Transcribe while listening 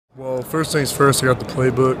Well, first things first, I got the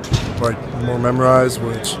playbook more memorized,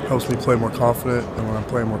 which helps me play more confident. And when I'm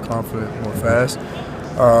playing more confident, more fast,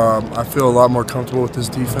 I feel a lot more comfortable with this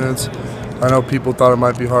defense. I know people thought it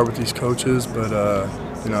might be hard with these coaches, but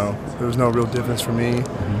there was no real difference for me.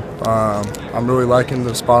 I'm really liking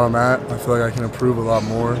the spot I'm at. I feel like I can improve a lot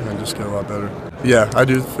more and just get a lot better. Yeah, I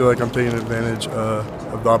do feel like I'm taking advantage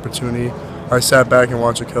of the opportunity. I sat back and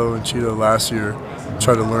watched Akello and Cheetah last year,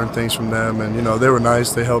 tried to learn things from them, and they were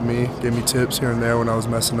nice. They helped me, gave me tips here and there when I was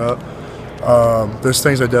messing up. There's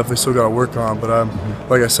things I definitely still got to work on, but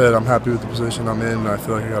like I said, I'm happy with the position I'm in, and I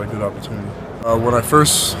feel like I got a good opportunity. When I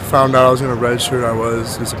first found out I was going to redshirt, I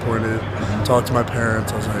was disappointed. Talked to my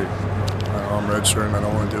parents. I was like, I'm redshirting, I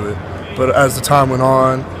don't want to do it. But as the time went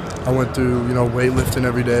on, I went through weightlifting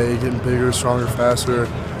every day, getting bigger, stronger, faster.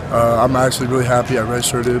 I'm actually really happy I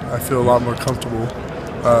redshirted. I feel a lot more comfortable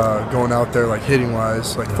going out there, hitting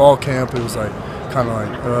wise. Fall camp, it was kind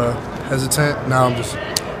of hesitant. Now I'm just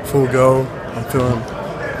full go. I'm feeling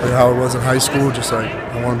like how it was in high school, just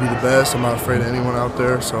I want to be the best. I'm not afraid of anyone out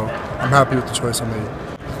there, so I'm happy with the choice I made.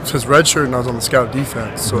 Because redshirting, I was on the scout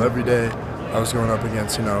defense, so every day I was going up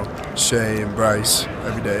against Shea and Bryce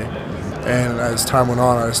every day. And as time went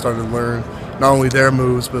on, I started to learn not only their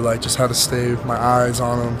moves, but just how to stay with my eyes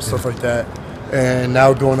on them, stuff like that. And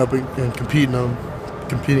now going up and competing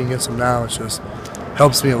against them now, it just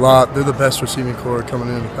helps me a lot. They're the best receiving corps coming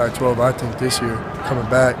into the Pac-12, I think, this year, coming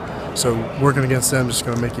back. So working against them is just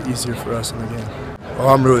going to make it easier for us in the game. Well,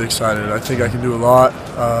 I'm really excited. I think I can do a lot.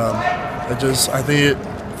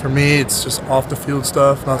 For me, it's just off the field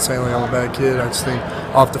stuff. Not saying I'm a bad kid. I just think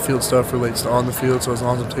off the field stuff relates to on the field. So as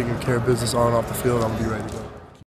long as I'm taking care of business on and off the field, I'm gonna be ready to go.